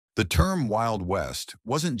The term Wild West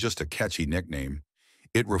wasn't just a catchy nickname.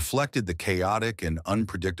 It reflected the chaotic and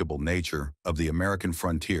unpredictable nature of the American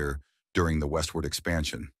frontier during the westward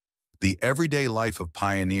expansion. The everyday life of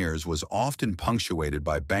pioneers was often punctuated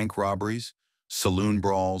by bank robberies, saloon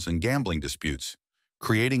brawls, and gambling disputes,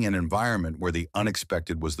 creating an environment where the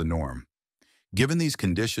unexpected was the norm. Given these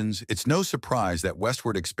conditions, it's no surprise that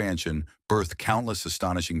westward expansion birthed countless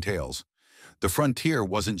astonishing tales. The frontier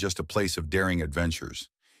wasn't just a place of daring adventures.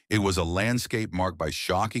 It was a landscape marked by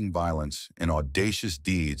shocking violence and audacious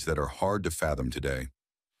deeds that are hard to fathom today.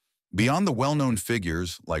 Beyond the well-known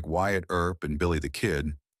figures like Wyatt Earp and Billy the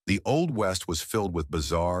Kid, the Old West was filled with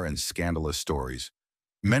bizarre and scandalous stories,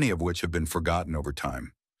 many of which have been forgotten over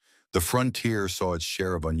time. The frontier saw its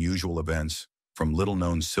share of unusual events, from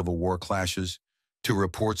little-known Civil War clashes to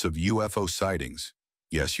reports of UFO sightings.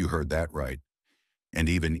 Yes, you heard that right. And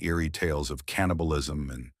even eerie tales of cannibalism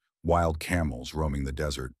and wild camels roaming the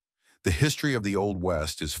desert. The history of the Old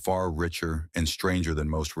West is far richer and stranger than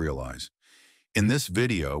most realize. In this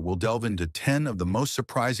video, we'll delve into 10 of the most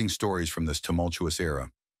surprising stories from this tumultuous era.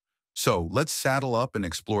 So let's saddle up and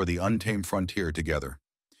explore the untamed frontier together.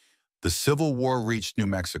 The Civil War reached New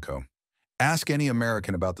Mexico. Ask any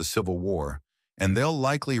American about the Civil War, and they'll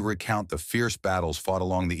likely recount the fierce battles fought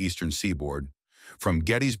along the eastern seaboard, from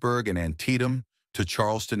Gettysburg and Antietam to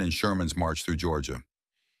Charleston and Sherman's march through Georgia.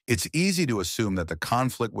 It's easy to assume that the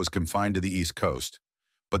conflict was confined to the East Coast,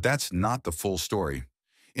 but that's not the full story.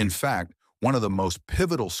 In fact, one of the most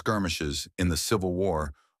pivotal skirmishes in the Civil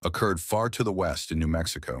War occurred far to the west in New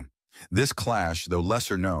Mexico. This clash, though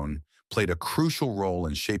lesser known, played a crucial role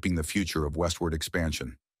in shaping the future of westward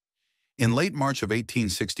expansion. In late March of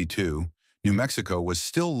 1862, New Mexico was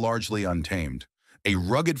still largely untamed, a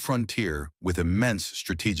rugged frontier with immense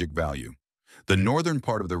strategic value. The northern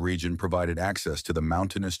part of the region provided access to the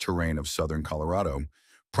mountainous terrain of southern Colorado,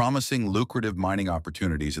 promising lucrative mining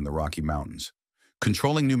opportunities in the Rocky Mountains.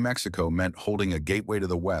 Controlling New Mexico meant holding a gateway to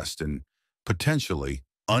the west and, potentially,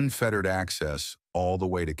 unfettered access all the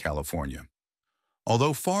way to California.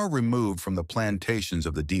 Although far removed from the plantations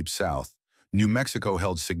of the Deep South, New Mexico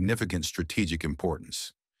held significant strategic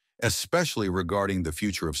importance, especially regarding the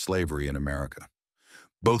future of slavery in America.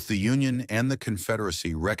 Both the Union and the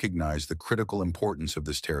Confederacy recognized the critical importance of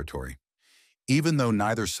this territory. Even though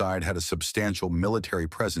neither side had a substantial military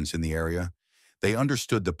presence in the area, they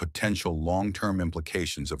understood the potential long-term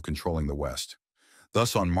implications of controlling the West.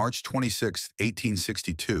 Thus, on March 26,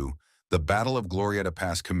 1862, the Battle of Glorieta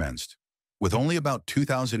Pass commenced. With only about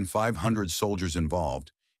 2,500 soldiers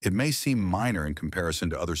involved, it may seem minor in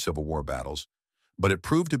comparison to other Civil War battles, but it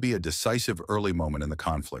proved to be a decisive early moment in the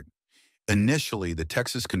conflict. Initially, the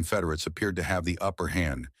Texas Confederates appeared to have the upper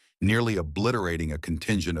hand, nearly obliterating a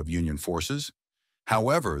contingent of Union forces.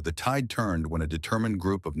 However, the tide turned when a determined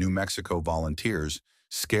group of New Mexico volunteers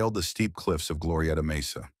scaled the steep cliffs of Glorieta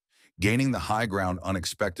Mesa. Gaining the high ground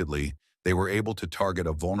unexpectedly, they were able to target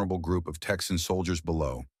a vulnerable group of Texan soldiers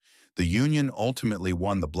below. The Union ultimately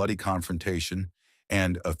won the bloody confrontation,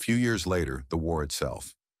 and a few years later, the war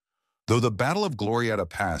itself. Though the Battle of Glorieta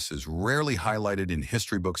Pass is rarely highlighted in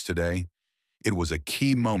history books today, it was a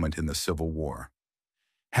key moment in the Civil War.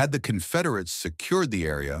 Had the Confederates secured the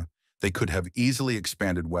area, they could have easily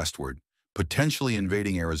expanded westward, potentially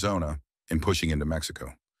invading Arizona and pushing into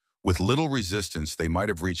Mexico. With little resistance, they might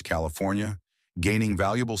have reached California, gaining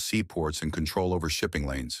valuable seaports and control over shipping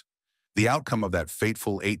lanes. The outcome of that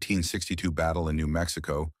fateful 1862 battle in New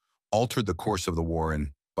Mexico altered the course of the war and,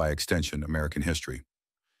 by extension, American history.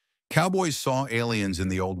 Cowboys saw aliens in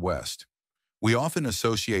the Old West. We often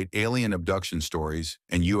associate alien abduction stories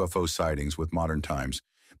and UFO sightings with modern times,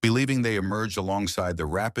 believing they emerged alongside the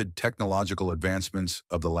rapid technological advancements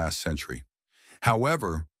of the last century.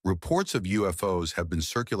 However, reports of UFOs have been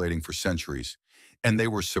circulating for centuries, and they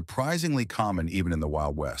were surprisingly common even in the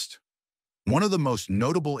Wild West. One of the most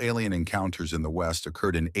notable alien encounters in the West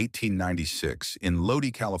occurred in 1896 in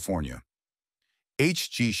Lodi, California.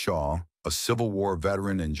 H.G. Shaw, a Civil War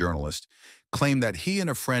veteran and journalist, claimed that he and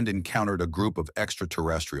a friend encountered a group of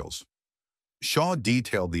extraterrestrials. Shaw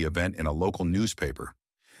detailed the event in a local newspaper.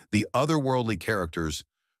 The otherworldly characters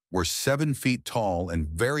were 7 feet tall and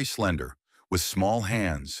very slender, with small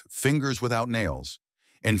hands, fingers without nails,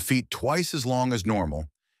 and feet twice as long as normal,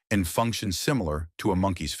 and functioned similar to a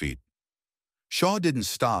monkey's feet. Shaw didn't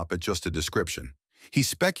stop at just a description. He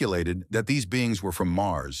speculated that these beings were from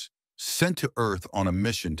Mars, sent to Earth on a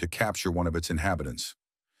mission to capture one of its inhabitants.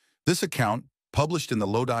 This account, published in the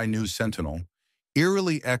Lodi News Sentinel,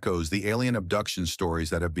 eerily echoes the alien abduction stories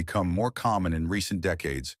that have become more common in recent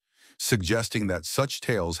decades, suggesting that such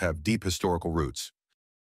tales have deep historical roots.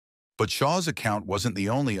 But Shaw's account wasn't the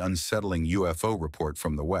only unsettling UFO report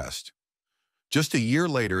from the West. Just a year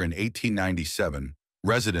later in 1897,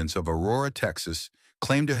 residents of Aurora, Texas,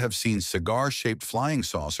 claimed to have seen cigar-shaped flying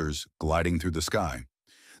saucers gliding through the sky.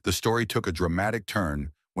 The story took a dramatic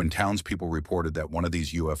turn when townspeople reported that one of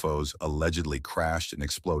these UFOs allegedly crashed and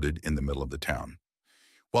exploded in the middle of the town.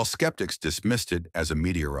 While skeptics dismissed it as a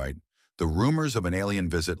meteorite, the rumors of an alien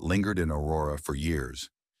visit lingered in Aurora for years.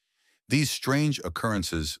 These strange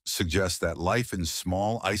occurrences suggest that life in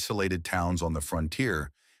small, isolated towns on the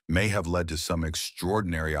frontier may have led to some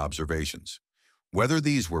extraordinary observations. Whether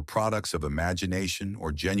these were products of imagination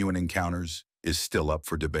or genuine encounters is still up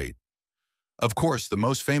for debate. Of course, the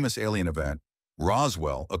most famous alien event,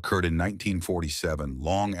 Roswell, occurred in 1947,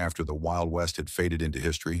 long after the Wild West had faded into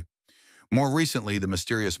history. More recently, the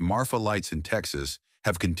mysterious Marfa lights in Texas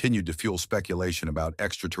have continued to fuel speculation about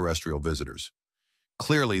extraterrestrial visitors.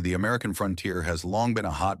 Clearly, the American frontier has long been a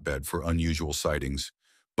hotbed for unusual sightings,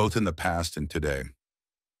 both in the past and today.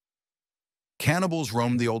 Cannibals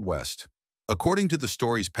roamed the Old West. According to the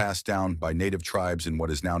stories passed down by native tribes in what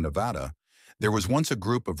is now Nevada, there was once a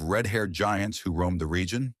group of red-haired giants who roamed the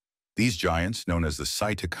region. These giants, known as the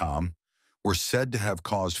Saitakam, were said to have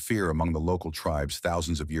caused fear among the local tribes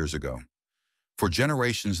thousands of years ago. For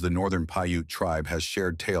generations, the Northern Paiute tribe has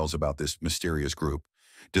shared tales about this mysterious group,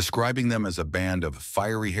 describing them as a band of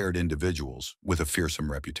fiery-haired individuals with a fearsome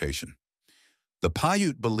reputation. The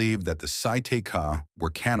Paiute believed that the Saiteka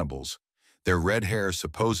were cannibals, their red hair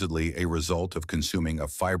supposedly a result of consuming a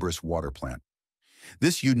fibrous water plant.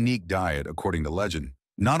 This unique diet, according to legend,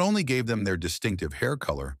 not only gave them their distinctive hair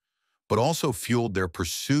color, but also fueled their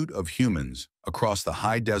pursuit of humans across the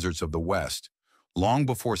high deserts of the West, long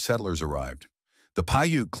before settlers arrived. The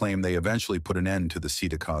Paiute claim they eventually put an end to the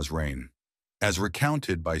Seteka's reign. As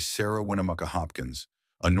recounted by Sarah Winnemucca Hopkins,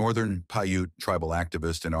 a Northern Paiute tribal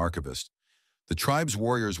activist and archivist, the tribe's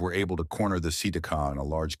warriors were able to corner the Seteka in a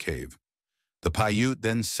large cave. The Paiute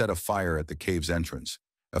then set a fire at the cave's entrance,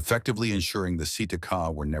 effectively ensuring the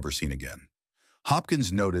Seteka were never seen again.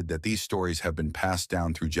 Hopkins noted that these stories have been passed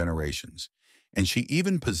down through generations, and she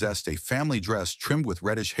even possessed a family dress trimmed with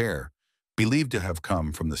reddish hair, believed to have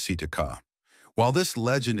come from the Seteka. While this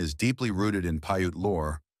legend is deeply rooted in Paiute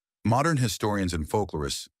lore, modern historians and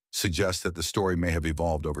folklorists suggest that the story may have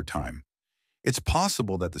evolved over time. It's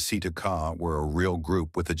possible that the Seteka were a real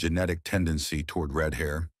group with a genetic tendency toward red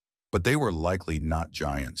hair, but they were likely not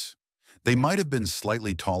giants. They might have been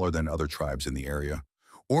slightly taller than other tribes in the area,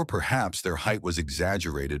 or perhaps their height was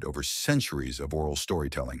exaggerated over centuries of oral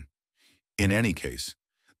storytelling. In any case,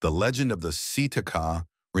 the legend of the Seteka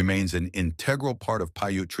remains an integral part of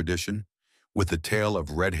Paiute tradition, with the tale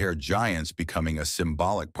of red-haired giants becoming a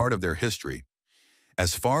symbolic part of their history.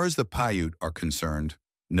 As far as the Paiute are concerned,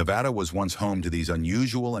 Nevada was once home to these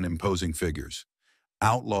unusual and imposing figures.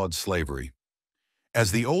 Outlawed slavery.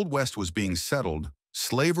 As the Old West was being settled,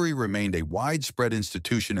 slavery remained a widespread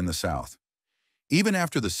institution in the South. Even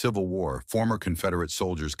after the Civil War, former Confederate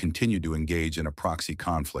soldiers continued to engage in a proxy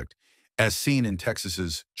conflict, as seen in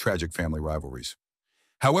Texas's tragic family rivalries.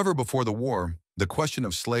 However, before the war, the question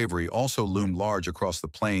of slavery also loomed large across the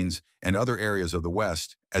plains and other areas of the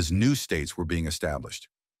West as new states were being established.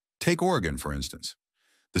 Take Oregon, for instance.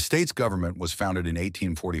 The state's government was founded in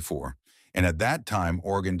 1844, and at that time,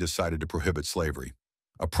 Oregon decided to prohibit slavery.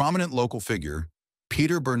 A prominent local figure,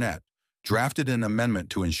 Peter Burnett, drafted an amendment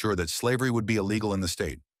to ensure that slavery would be illegal in the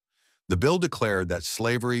state. The bill declared that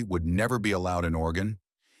slavery would never be allowed in Oregon,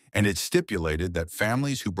 and it stipulated that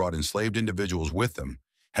families who brought enslaved individuals with them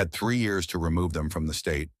had 3 years to remove them from the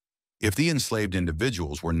state. If the enslaved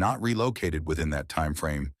individuals were not relocated within that time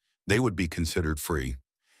frame, they would be considered free.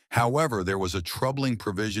 However, there was a troubling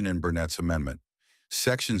provision in Burnett's amendment.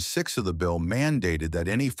 Section 6 of the bill mandated that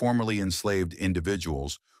any formerly enslaved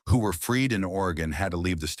individuals who were freed in Oregon had to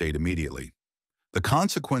leave the state immediately. The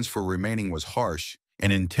consequence for remaining was harsh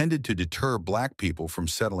and intended to deter black people from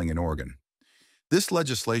settling in Oregon. This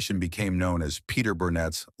legislation became known as Peter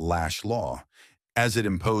Burnett's Lash Law, as it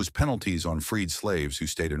imposed penalties on freed slaves who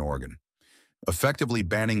stayed in Oregon, effectively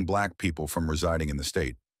banning black people from residing in the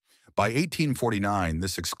state. By 1849,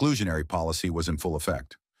 this exclusionary policy was in full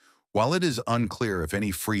effect. While it is unclear if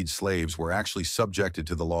any freed slaves were actually subjected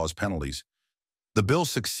to the law's penalties, the bill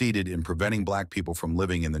succeeded in preventing black people from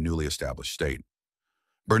living in the newly established state.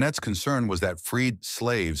 Burnett's concern was that freed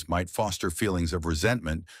slaves might foster feelings of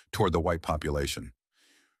resentment toward the white population.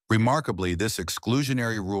 Remarkably, this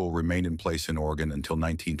exclusionary rule remained in place in Oregon until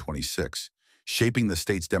 1926, shaping the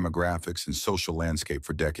state's demographics and social landscape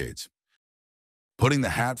for decades. Putting the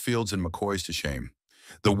Hatfields and McCoys to shame,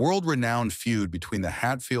 The world-renowned feud between the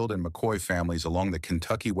Hatfield and McCoy families along the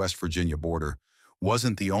Kentucky-West Virginia border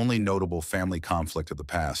wasn't the only notable family conflict of the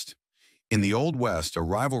past. In the Old West, a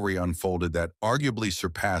rivalry unfolded that arguably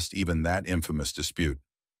surpassed even that infamous dispute.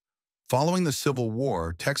 Following the Civil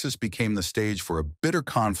War, Texas became the stage for a bitter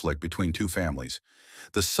conflict between two families,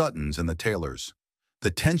 the Suttons and the Taylors.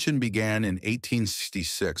 The tension began in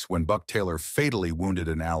 1866 when Buck Taylor fatally wounded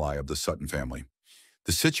an ally of the Sutton family.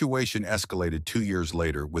 The situation escalated 2 years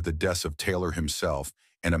later with the deaths of Taylor himself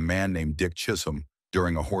and a man named Dick Chisholm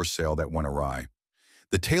during a horse sale that went awry.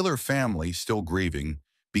 The Taylor family, still grieving,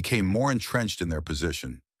 became more entrenched in their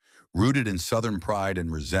position. Rooted in Southern pride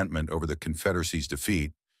and resentment over the Confederacy's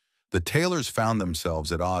defeat, the Taylors found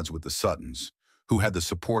themselves at odds with the Suttons, who had the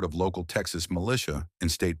support of local Texas militia and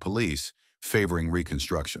state police favoring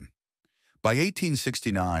Reconstruction. By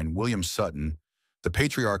 1869, William Sutton, the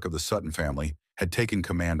patriarch of the Sutton family, had taken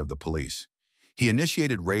command of the police. He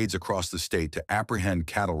initiated raids across the state to apprehend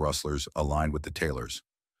cattle rustlers aligned with the Taylors.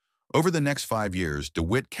 Over the next 5 years,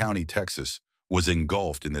 DeWitt County, Texas, was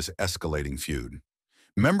engulfed in this escalating feud.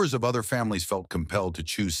 Members of other families felt compelled to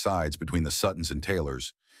choose sides between the Suttons and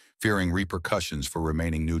Taylors, fearing repercussions for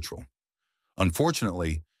remaining neutral.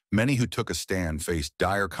 Unfortunately, many who took a stand faced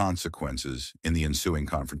dire consequences in the ensuing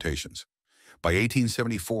confrontations. By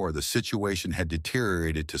 1874, the situation had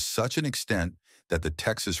deteriorated to such an extent that the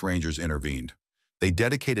Texas Rangers intervened. They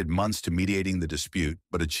dedicated months to mediating the dispute,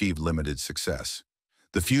 but achieved limited success.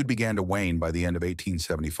 The feud began to wane by the end of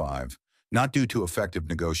 1875, not due to effective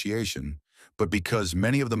negotiation, but because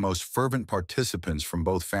many of the most fervent participants from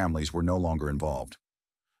both families were no longer involved.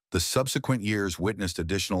 The subsequent years witnessed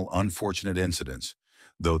additional unfortunate incidents,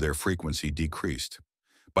 though their frequency decreased.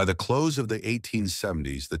 By the close of the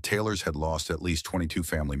 1870s, the Taylors had lost at least 22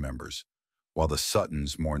 family members, while the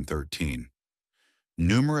Suttons mourned 13.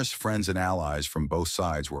 Numerous friends and allies from both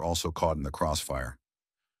sides were also caught in the crossfire.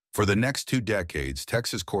 For the next 2 decades,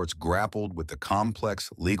 Texas courts grappled with the complex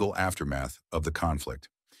legal aftermath of the conflict.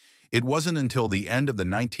 It wasn't until the end of the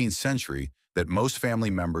 19th century that most family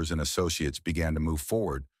members and associates began to move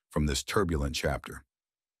forward from this turbulent chapter.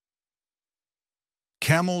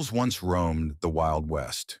 Camels once roamed the Wild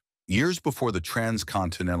West. Years before the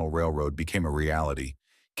Transcontinental Railroad became a reality,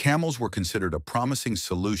 camels were considered a promising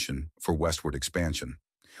solution for westward expansion.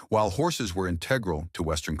 While horses were integral to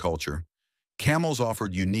Western culture, camels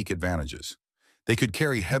offered unique advantages. They could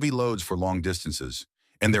carry heavy loads for long distances,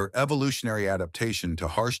 and their evolutionary adaptation to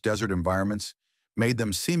harsh desert environments made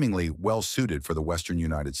them seemingly well-suited for the Western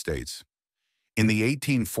United States. In the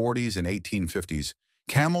 1840s and 1850s,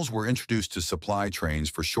 camels were introduced to supply trains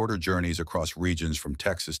for shorter journeys across regions from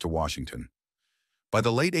Texas to Washington. By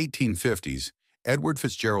the late 1850s, Edward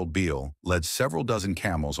Fitzgerald Beale led several dozen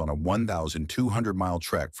camels on a 1,200-mile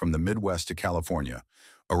trek from the Midwest to California,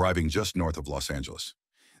 arriving just north of Los Angeles.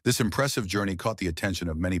 This impressive journey caught the attention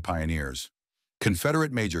of many pioneers.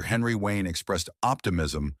 Confederate Major Henry Wayne expressed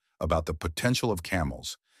optimism about the potential of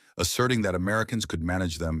camels, asserting that Americans could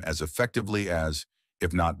manage them as effectively as,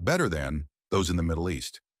 if not better than, those in the Middle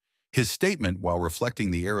East. His statement, while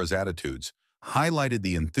reflecting the era's attitudes, highlighted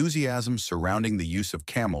the enthusiasm surrounding the use of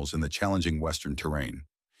camels in the challenging Western terrain.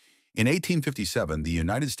 In 1857, the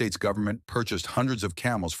United States government purchased hundreds of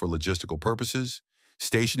camels for logistical purposes,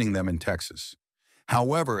 stationing them in Texas.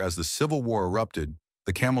 However, as the Civil War erupted,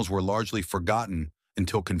 the camels were largely forgotten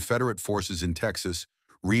until Confederate forces in Texas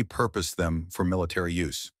repurposed them for military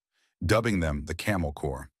use, dubbing them the Camel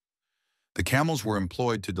Corps. The camels were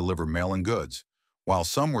employed to deliver mail and goods, while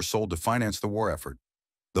some were sold to finance the war effort.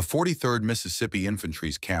 The 43rd Mississippi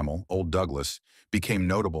Infantry's camel, Old Douglas, became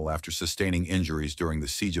notable after sustaining injuries during the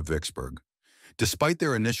Siege of Vicksburg. Despite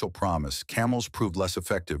their initial promise, camels proved less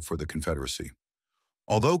effective for the Confederacy.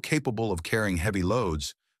 Although capable of carrying heavy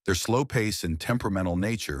loads, their slow pace and temperamental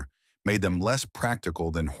nature made them less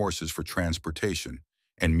practical than horses for transportation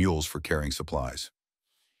and mules for carrying supplies.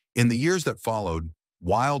 In the years that followed,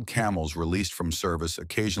 wild camels released from service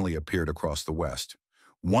occasionally appeared across the West.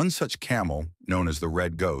 One such camel, known as the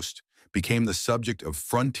Red Ghost, became the subject of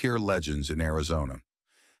frontier legends in Arizona.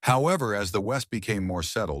 However, as the West became more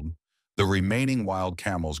settled, the remaining wild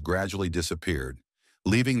camels gradually disappeared,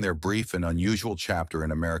 leaving their brief and unusual chapter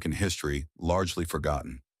in American history largely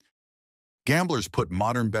forgotten. Gamblers put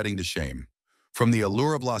modern betting to shame. From the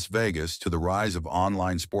allure of Las Vegas to the rise of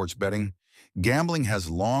online sports betting, gambling has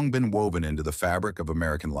long been woven into the fabric of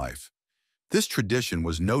American life. This tradition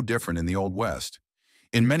was no different in the Old West.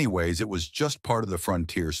 In many ways, it was just part of the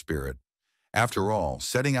frontier spirit. After all,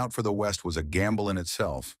 setting out for the West was a gamble in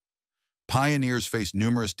itself. Pioneers faced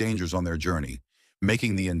numerous dangers on their journey,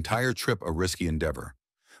 making the entire trip a risky endeavor.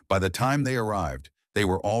 By the time they arrived, They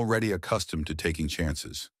were already accustomed to taking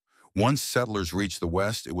chances. Once settlers reached the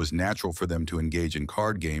West, it was natural for them to engage in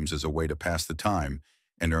card games as a way to pass the time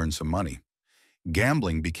and earn some money.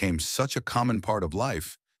 Gambling became such a common part of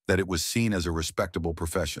life that it was seen as a respectable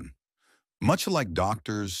profession. Much like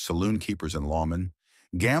doctors, saloon keepers, and lawmen,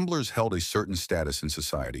 gamblers held a certain status in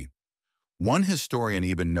society. One historian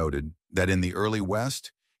even noted that in the early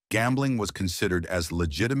West, gambling was considered as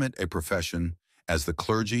legitimate a profession as the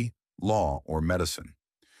clergy, law, or medicine.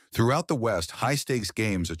 Throughout the West, high-stakes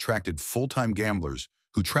games attracted full-time gamblers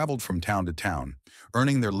who traveled from town to town,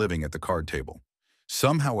 earning their living at the card table.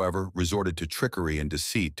 Some, however, resorted to trickery and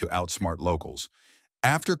deceit to outsmart locals.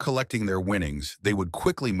 After collecting their winnings, they would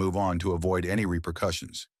quickly move on to avoid any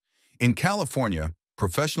repercussions. In California,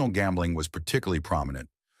 professional gambling was particularly prominent.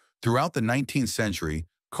 Throughout the 19th century,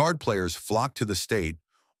 card players flocked to the state,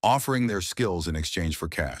 offering their skills in exchange for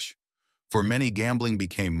cash. For many, gambling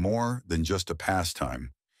became more than just a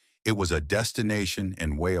pastime. It was a destination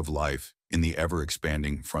and way of life in the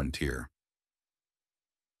ever-expanding frontier.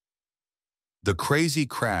 The crazy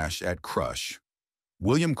crash at Crush.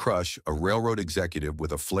 William Crush, a railroad executive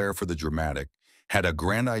with a flair for the dramatic, had a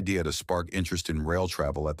grand idea to spark interest in rail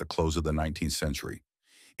travel at the close of the 19th century.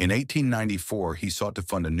 In 1894, he sought to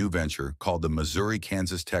fund a new venture called the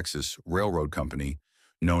Missouri-Kansas-Texas Railroad Company,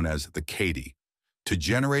 known as the CATIE. To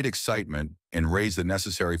generate excitement and raise the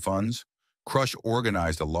necessary funds, Crush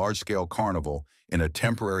organized a large-scale carnival in a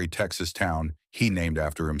temporary Texas town he named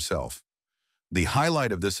after himself. The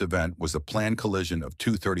highlight of this event was the planned collision of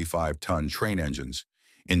two 35-ton train engines,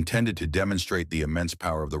 intended to demonstrate the immense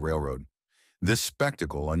power of the railroad. This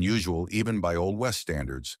spectacle, unusual even by Old West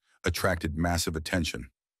standards, attracted massive attention.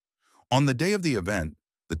 On the day of the event,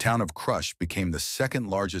 the town of Crush became the second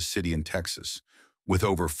largest city in Texas, with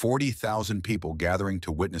over 40,000 people gathering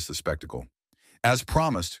to witness the spectacle. As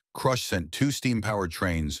promised, Crush sent two steam-powered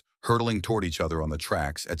trains hurtling toward each other on the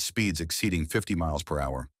tracks at speeds exceeding 50 miles per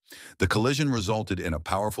hour. The collision resulted in a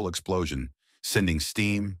powerful explosion, sending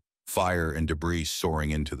steam, fire, and debris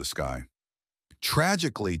soaring into the sky.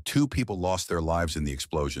 Tragically, 2 people lost their lives in the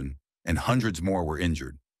explosion, and hundreds more were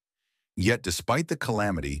injured. Yet, despite the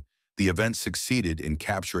calamity, the event succeeded in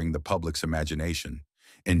capturing the public's imagination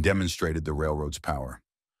and demonstrated the railroad's power.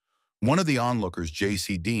 One of the onlookers,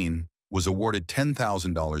 J.C. Dean, was awarded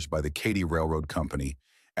 $10,000 by the Katy Railroad Company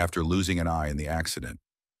after losing an eye in the accident.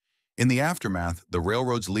 In the aftermath, the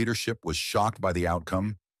railroad's leadership was shocked by the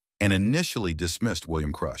outcome and initially dismissed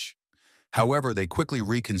William Crush. However, they quickly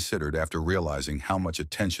reconsidered after realizing how much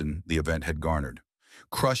attention the event had garnered.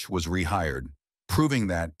 Crush was rehired, proving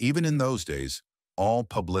that, even in those days, all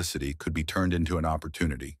publicity could be turned into an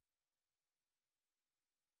opportunity.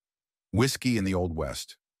 Whiskey in the Old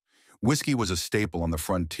West. Whiskey was a staple on the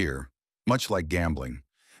frontier, much like gambling.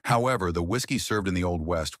 However, the whiskey served in the Old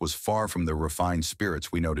West was far from the refined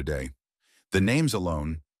spirits we know today. The names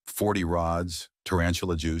alone, 40 Rods,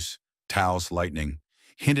 Tarantula Juice, Taos Lightning,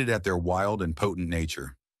 hinted at their wild and potent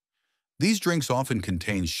nature. These drinks often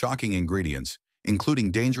contain shocking ingredients,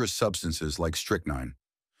 including dangerous substances like strychnine.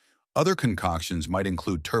 Other concoctions might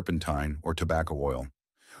include turpentine or tobacco oil.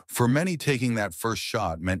 For many, taking that first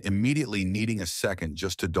shot meant immediately needing a second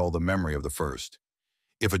just to dull the memory of the first.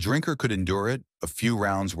 If a drinker could endure it, a few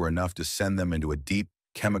rounds were enough to send them into a deep,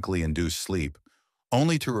 chemically induced sleep,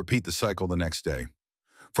 only to repeat the cycle the next day.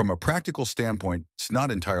 From a practical standpoint, it's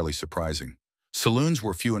not entirely surprising. Saloons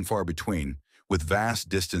were few and far between, with vast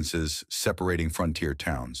distances separating frontier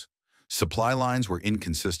towns. Supply lines were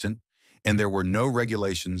inconsistent, and there were no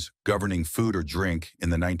regulations governing food or drink in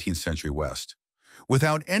the 19th century West.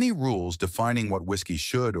 Without any rules defining what whiskey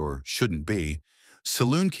should or shouldn't be,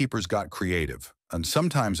 saloon keepers got creative, and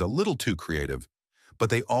sometimes a little too creative, but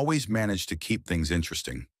they always managed to keep things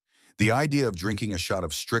interesting. The idea of drinking a shot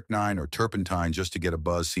of strychnine or turpentine just to get a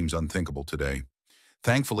buzz seems unthinkable today.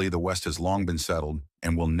 Thankfully, the West has long been settled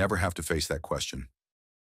and will never have to face that question.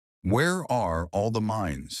 Where are all the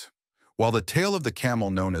mines? While the tale of the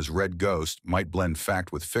camel known as Red Ghost might blend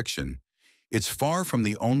fact with fiction, it's far from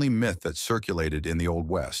the only myth that circulated in the Old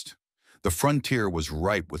West. The frontier was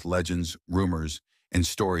ripe with legends, rumors, and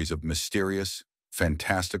stories of mysterious,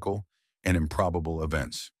 fantastical, and improbable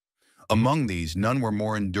events. Among these, none were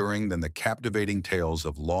more enduring than the captivating tales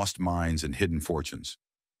of lost mines and hidden fortunes.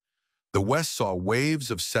 The West saw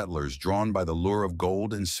waves of settlers drawn by the lure of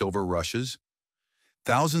gold and silver rushes.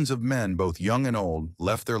 Thousands of men, both young and old,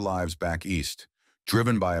 left their lives back east,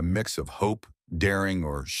 driven by a mix of hope, daring,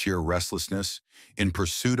 or sheer restlessness, in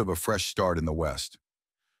pursuit of a fresh start in the West.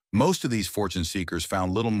 Most of these fortune seekers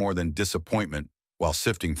found little more than disappointment while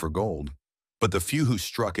sifting for gold, but the few who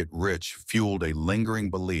struck it rich fueled a lingering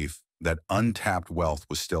belief that untapped wealth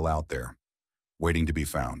was still out there, waiting to be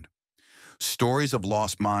found. Stories of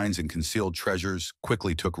lost mines and concealed treasures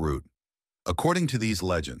quickly took root. According to these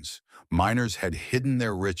legends, miners had hidden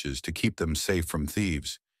their riches to keep them safe from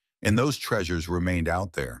thieves, and those treasures remained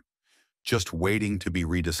out there, just waiting to be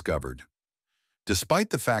rediscovered. Despite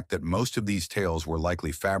the fact that most of these tales were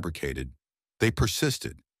likely fabricated, they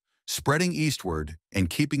persisted, spreading eastward and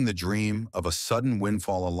keeping the dream of a sudden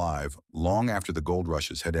windfall alive long after the gold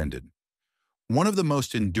rushes had ended. One of the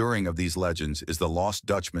most enduring of these legends is the Lost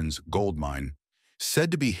Dutchman's gold mine,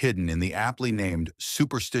 said to be hidden in the aptly named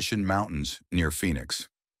Superstition Mountains near Phoenix.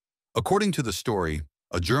 According to the story,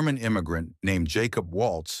 a German immigrant named Jacob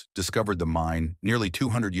Waltz discovered the mine nearly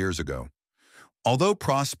 200 years ago. Although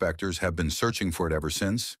prospectors have been searching for it ever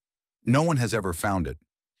since, no one has ever found it,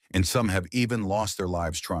 and some have even lost their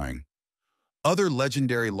lives trying. Other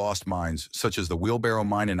legendary lost mines, such as the Wheelbarrow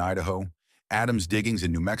Mine in Idaho, Adams Diggings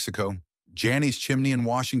in New Mexico, Janney's Chimney in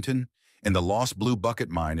Washington, and the Lost Blue Bucket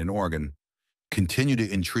Mine in Oregon, continue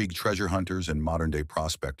to intrigue treasure hunters and modern-day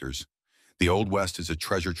prospectors. The Old West is a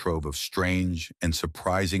treasure trove of strange and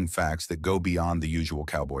surprising facts that go beyond the usual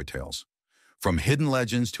cowboy tales. From hidden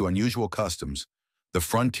legends to unusual customs, the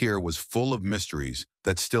frontier was full of mysteries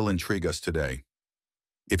that still intrigue us today.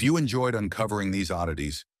 If you enjoyed uncovering these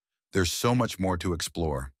oddities, there's so much more to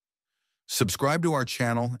explore. Subscribe to our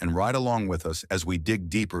channel and ride along with us as we dig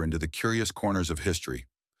deeper into the curious corners of history.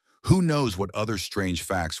 Who knows what other strange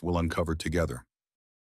facts we'll uncover together?